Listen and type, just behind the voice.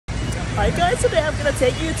Hi guys, today I'm gonna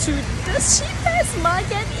take you to the cheapest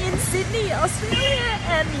market in Sydney, Australia,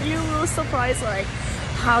 and you will surprise like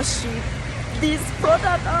how cheap these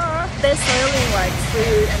products are. They're selling like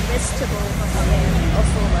food and vegetables and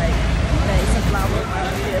also like there is a flower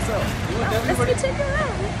market here, so let's go check it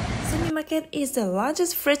out. Sydney Market is the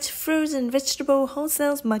largest fresh fruits and vegetable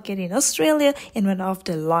wholesale market in Australia and one of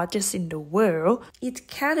the largest in the world. It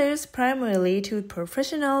caters primarily to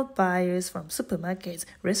professional buyers from supermarkets,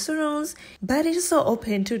 restaurants, but it's also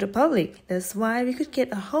open to the public. That's why we could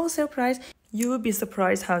get a wholesale price. You will be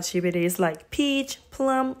surprised how cheap it is. Like peach,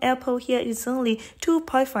 plum, apple here is only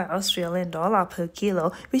 2.5 Australian dollar per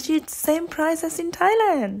kilo, which is the same price as in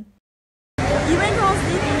Thailand. Even though if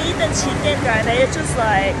you need the chicken, guys, they're just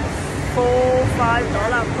like $4-5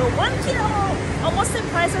 per 1 kilo, almost the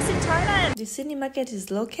price as in Thailand. The Sydney Market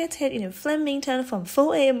is located in Flemington from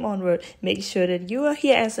 4 a.m. onward. Make sure that you are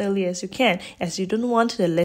here as early as you can, as you don't want the